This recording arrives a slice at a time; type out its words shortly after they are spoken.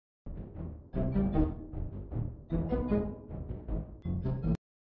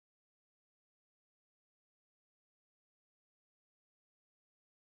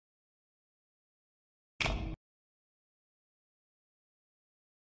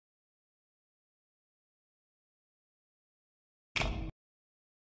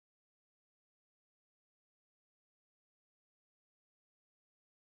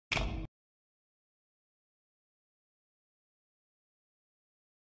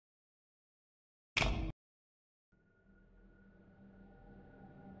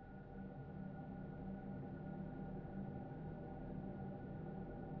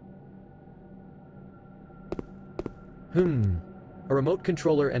A remote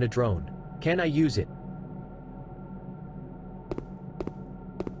controller and a drone. Can I use it?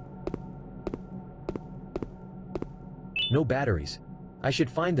 No batteries. I should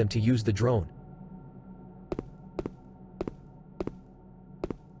find them to use the drone.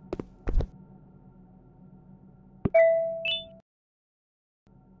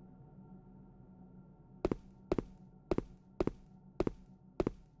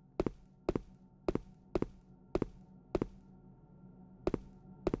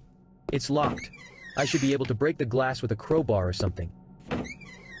 It's locked. I should be able to break the glass with a crowbar or something.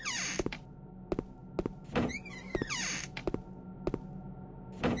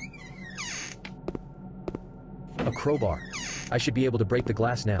 A crowbar. I should be able to break the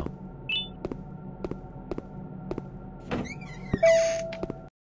glass now.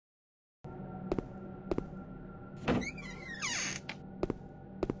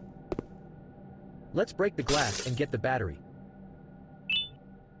 Let's break the glass and get the battery.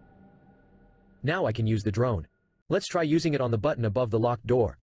 Now I can use the drone. Let's try using it on the button above the locked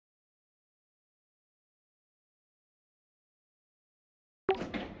door.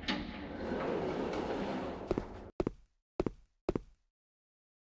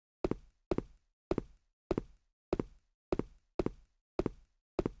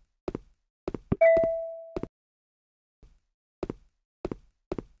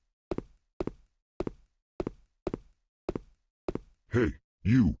 Hey,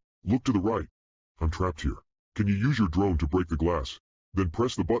 you, look to the right. I'm trapped here. Can you use your drone to break the glass? Then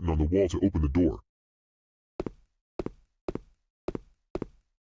press the button on the wall to open the door.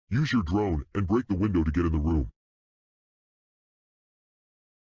 Use your drone and break the window to get in the room.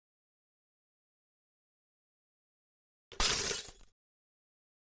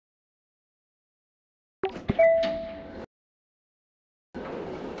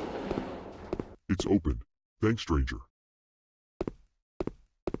 It's open. Thanks, stranger.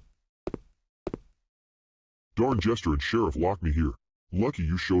 Darn jester and sheriff locked me here. Lucky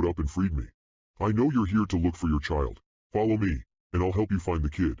you showed up and freed me. I know you're here to look for your child. Follow me, and I'll help you find the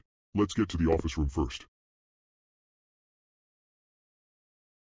kid. Let's get to the office room first.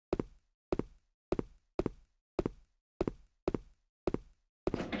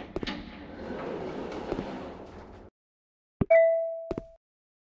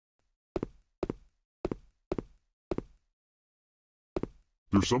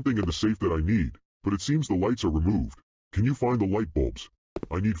 There's something in the safe that I need, but it seems the lights are removed. Can you find the light bulbs?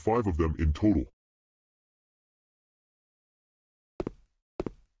 I need 5 of them in total.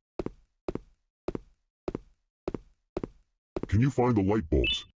 Can you find the light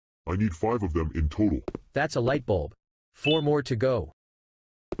bulbs? I need 5 of them in total. That's a light bulb. 4 more to go.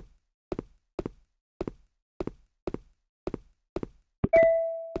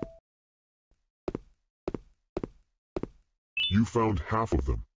 You found half of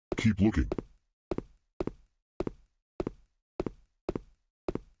them. Keep looking.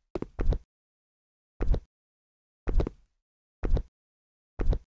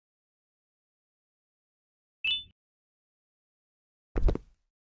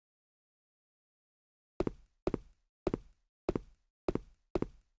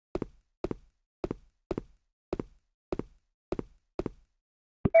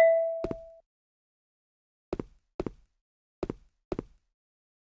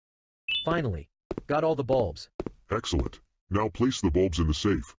 Finally. Got all the bulbs. Excellent. Now place the bulbs in the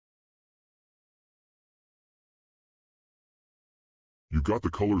safe. You got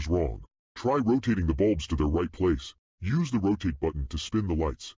the colors wrong. Try rotating the bulbs to their right place. Use the rotate button to spin the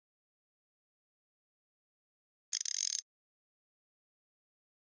lights.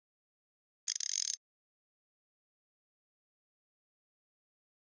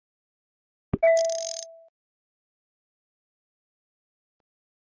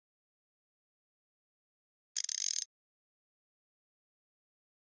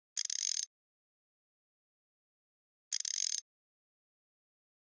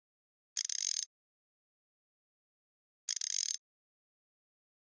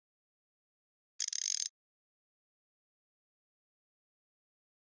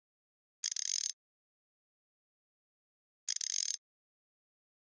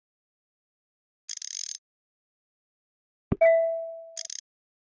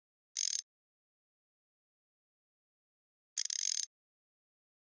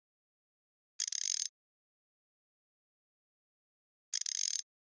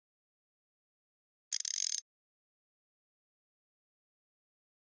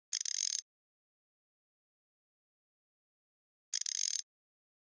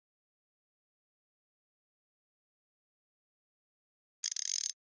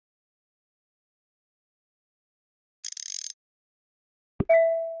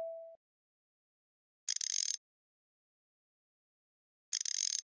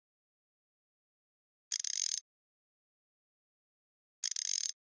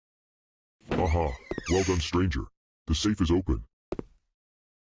 Aha, well done, stranger. The safe is open.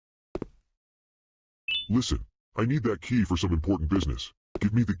 Listen, I need that key for some important business.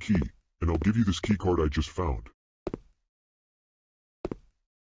 Give me the key, and I'll give you this key card I just found.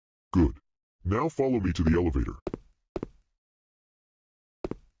 Good. Now follow me to the elevator.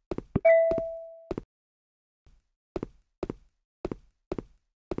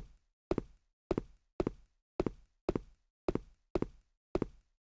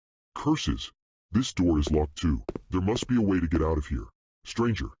 Curses! This door is locked too. There must be a way to get out of here.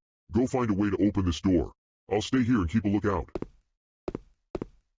 Stranger, go find a way to open this door. I'll stay here and keep a lookout.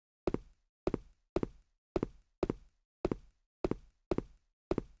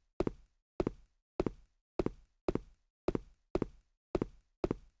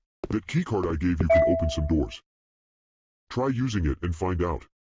 That keycard I gave you can open some doors. Try using it and find out.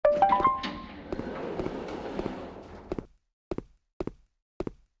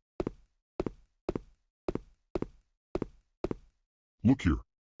 Look here.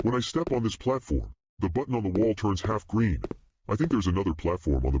 When I step on this platform, the button on the wall turns half green. I think there's another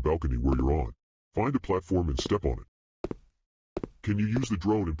platform on the balcony where you're on. Find a platform and step on it. Can you use the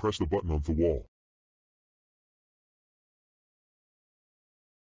drone and press the button on the wall?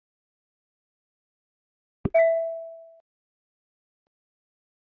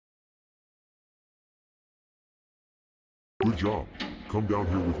 Good job. Come down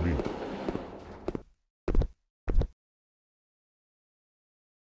here with me.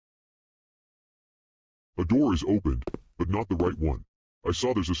 A door is opened, but not the right one. I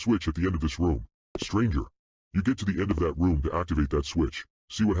saw there's a switch at the end of this room. Stranger, you get to the end of that room to activate that switch.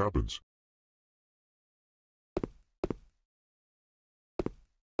 See what happens.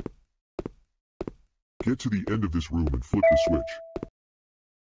 Get to the end of this room and flip the switch.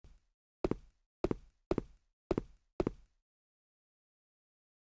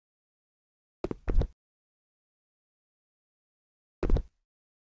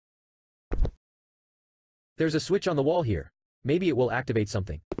 There's a switch on the wall here. Maybe it will activate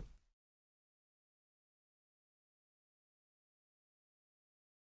something.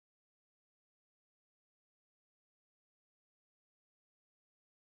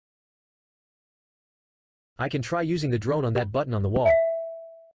 I can try using the drone on that button on the wall.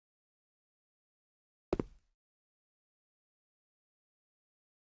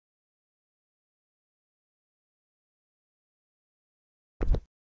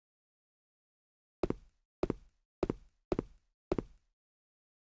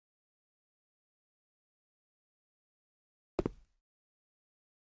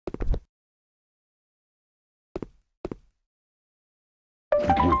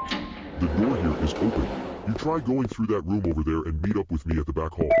 It worked. The door here is open. You try going through that room over there and meet up with me at the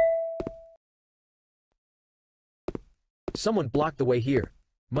back hall. Someone blocked the way here.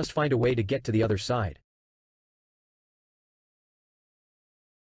 Must find a way to get to the other side.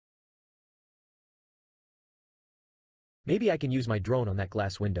 Maybe I can use my drone on that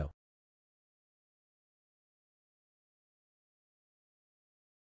glass window.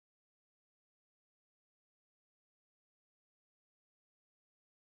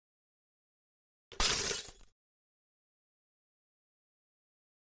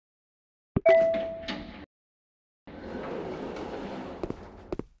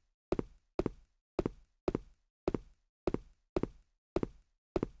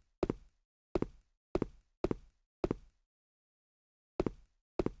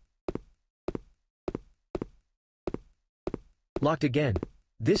 Locked again.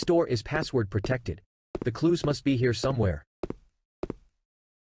 This door is password protected. The clues must be here somewhere.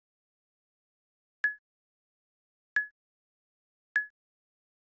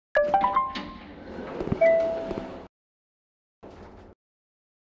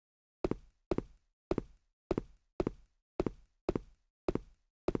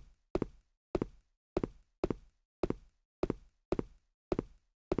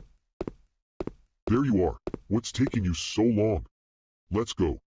 There you are. What's taking you so long? Let's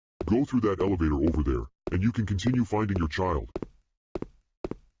go. Go through that elevator over there, and you can continue finding your child.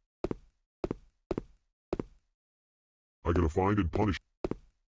 I'm gonna find and punish.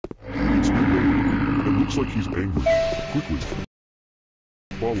 It's midnight. It looks like he's angry. Quickly.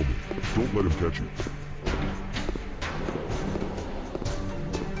 Follow me. Don't let him catch you.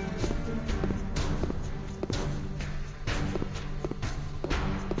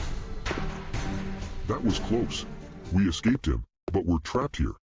 That was close. We escaped him, but we're trapped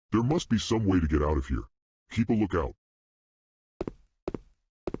here. There must be some way to get out of here. Keep a lookout.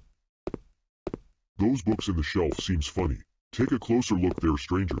 Those books in the shelf seems funny. Take a closer look there,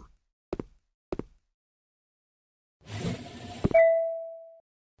 stranger.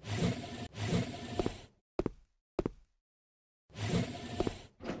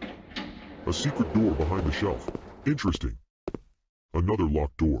 A secret door behind the shelf. Interesting. Another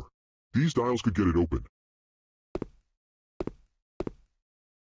locked door. These dials could get it open.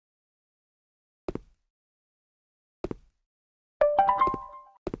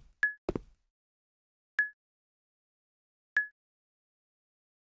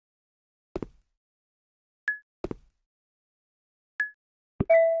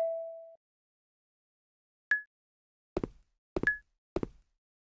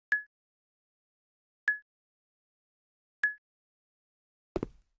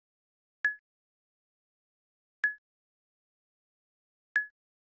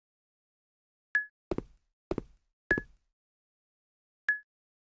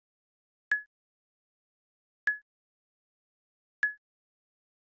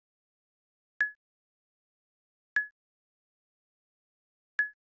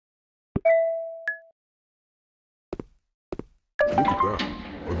 Look at that.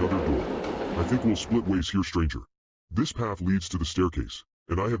 Another door. I think we'll split ways here, stranger. This path leads to the staircase,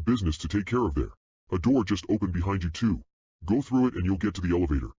 and I have business to take care of there. A door just opened behind you too. Go through it and you'll get to the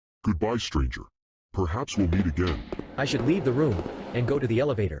elevator. Goodbye, stranger. Perhaps we'll meet again. I should leave the room and go to the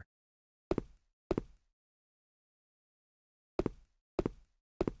elevator.